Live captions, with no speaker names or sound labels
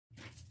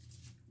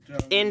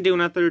And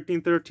doing a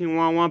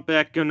 13-13-1-1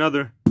 back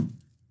another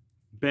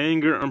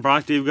banger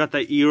unboxing. We've got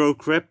the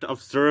Eurocrypt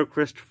of Sir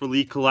Christopher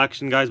Lee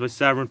collection, guys, by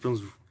Severin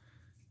Films.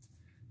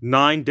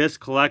 9-disc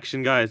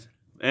collection, guys,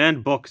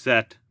 and book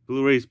set.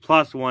 Blu-rays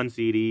plus 1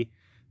 CD.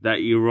 That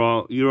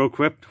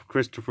Eurocrypt of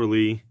Christopher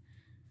Lee.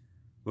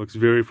 Looks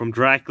varied from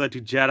Dracula to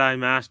Jedi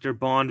Master,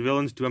 Bond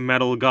villains to a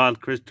metal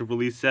god. Christopher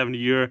Lee's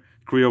 70-year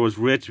career was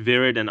rich,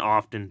 varied, and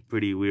often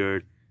pretty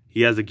weird.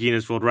 He has a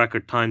Guinness World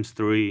Record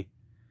 ×3.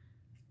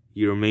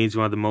 He remains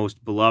one of the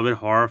most beloved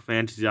horror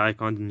fantasy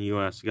icons in the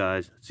US,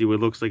 guys. Let's see what it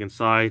looks like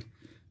inside.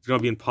 It's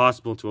gonna be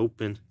impossible to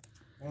open.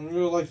 When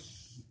we were like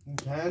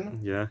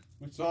 10, yeah,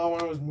 we saw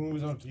one of his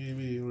movies on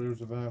TV where he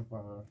was a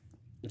vampire.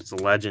 It's a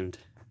legend.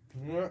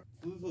 Yeah.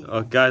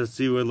 Guys, let's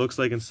see what it looks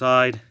like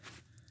inside.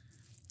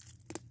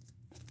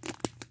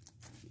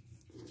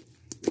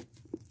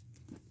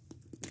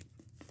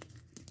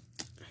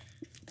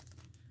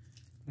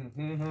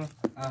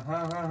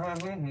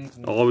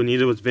 All we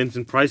needed was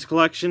Vincent Price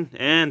collection,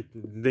 and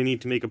they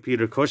need to make a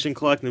Peter Cushing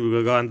collection.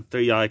 We've got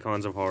 3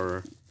 icons of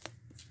horror.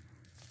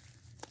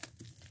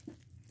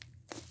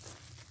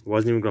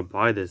 Wasn't even gonna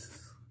buy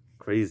this.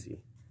 Crazy.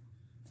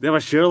 They have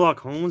a Sherlock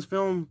Holmes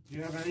film. Do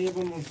you have any of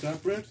them on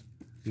separate?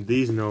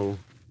 These, no.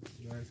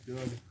 That's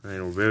good. I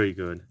know, very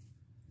good.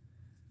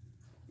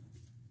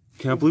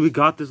 Can't believe we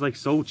got this like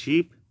so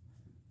cheap.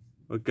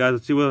 But guys,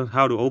 let's see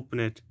how to open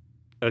it.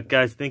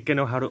 Guys, I think I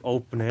know how to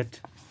open it.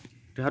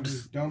 Do I have to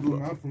just dump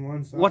them out from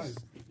one side. What?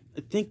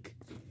 I think.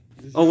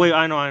 Oh wait,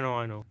 I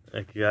know.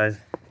 Thank you, guys.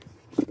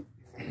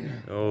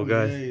 Oh,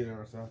 guys. Yeah,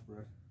 they're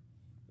separate.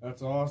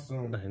 That's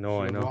awesome. I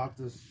know. Bought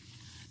this.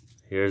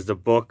 Here's the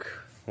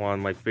book. One of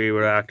my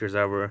favorite actors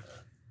ever.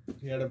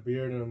 He had a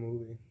beard in a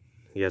movie.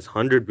 He has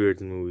 100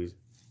 beards in movies.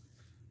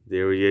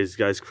 There he is,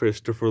 guys.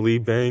 Christopher Lee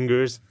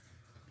bangers.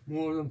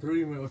 More than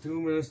 2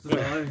 minutes to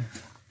die.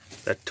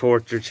 The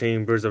torture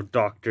chambers of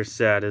Dr.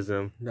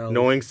 Sadism. No.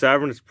 Knowing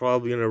Severin, it's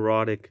probably an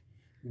erotic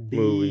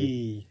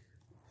movie.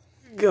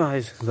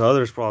 Guys, the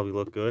others probably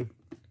look good.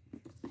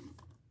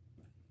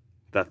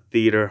 The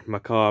Theater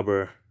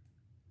Macabre.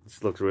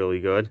 This looks really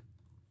good.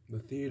 The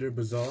Theater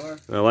Bizarre.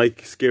 I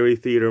like scary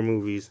theater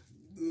movies.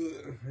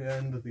 Yeah,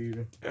 and the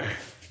theater.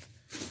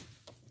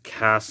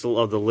 Castle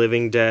of the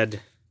Living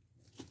Dead.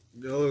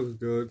 That looks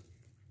good.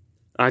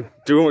 I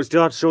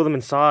still have to show them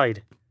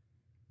inside.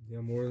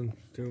 Yeah, more than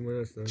 2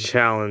 minutes then.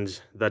 Challenge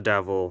the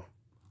Devil.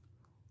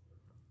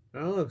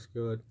 That looks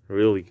good.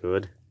 Really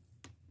good.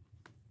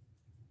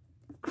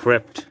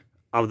 Crypt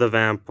of the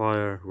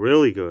Vampire.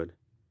 Really good.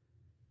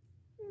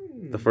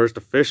 The first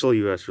official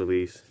US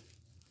release.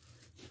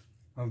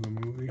 Of the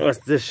movie. What's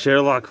this?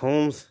 Sherlock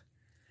Holmes?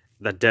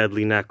 The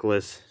Deadly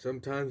Necklace.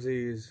 Sometimes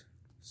he's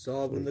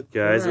solving the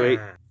Guys, crime. wait.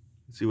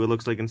 Let's see what it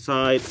looks like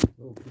inside.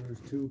 Oh, there's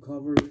 2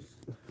 covers.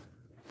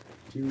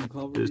 2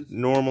 covers. Just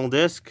normal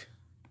disc.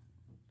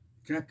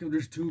 Check if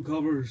there's 2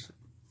 covers.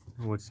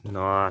 No, it's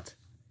not.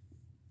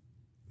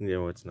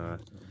 No, it's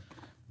not.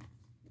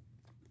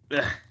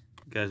 Ugh.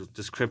 Guys,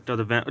 this Crypt of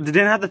the Vampire. They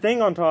didn't have the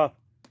thing on top.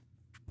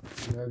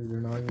 Yeah,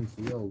 they're not even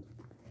sealed.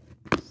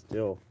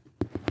 Still.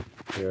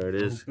 Here it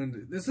is.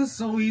 This is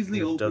so easily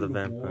Crypt of opened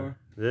the before. Vampire.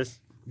 This?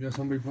 Yeah,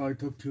 somebody probably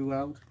took 2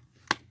 out.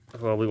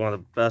 Probably one of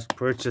the best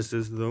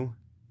purchases, though.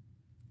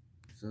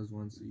 It says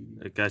 1 CD.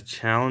 It got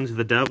Challenge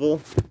the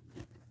Devil.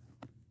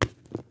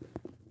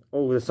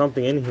 Oh, there's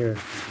something in here.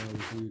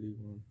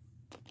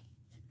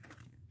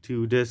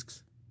 2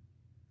 discs.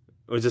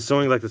 Or just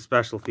showing like the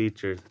special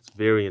features. It's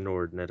very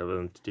inordinate of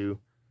them to do.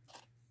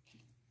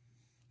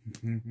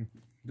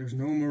 There's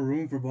no more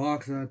room for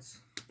box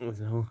sets. Oh,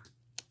 no.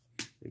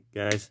 Hey,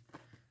 guys,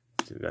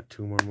 so we got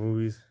 2 more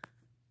movies.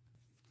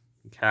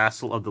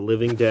 Castle of the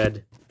Living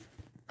Dead.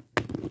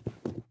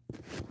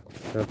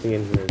 Nothing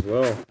in here as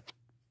well.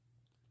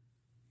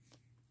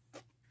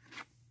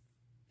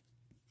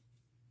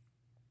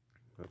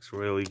 Looks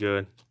really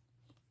good.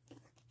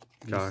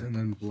 God. And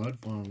then Blood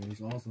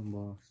Farmers, awesome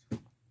box.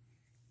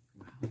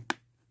 Wow.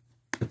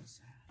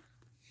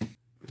 Sad.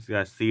 This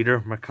got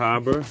Theater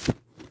Macabre.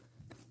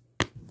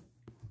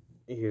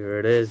 Here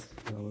it is.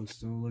 That looks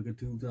so like a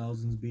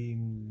 2000s B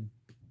movie.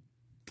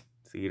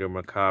 Theater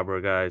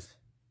Macabre, guys.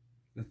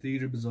 The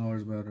Theater Bizarre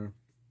is better.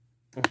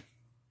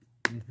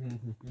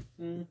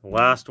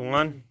 Last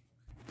one.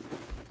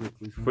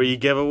 Free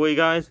giveaway,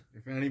 guys.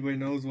 If anybody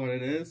knows what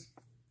it is.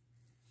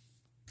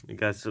 You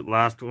guys, the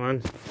last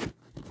one.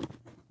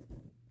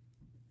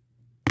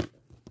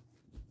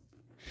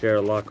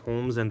 Sherlock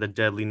Holmes and the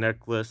Deadly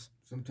Necklace.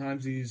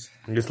 Sometimes he's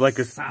just like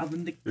his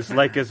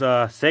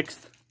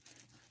 6th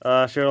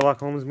Sherlock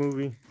Holmes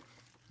movie.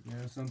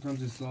 Yeah,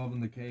 sometimes he's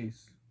solving the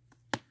case.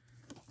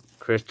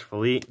 Christopher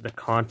Lee, the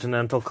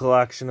Continental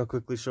Collection. I'll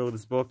quickly show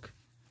this book.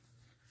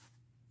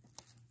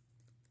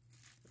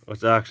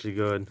 It's actually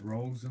good.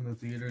 Rogues in the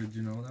theater, did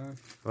you know that?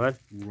 What?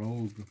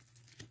 Rogue.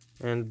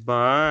 And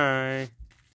bye.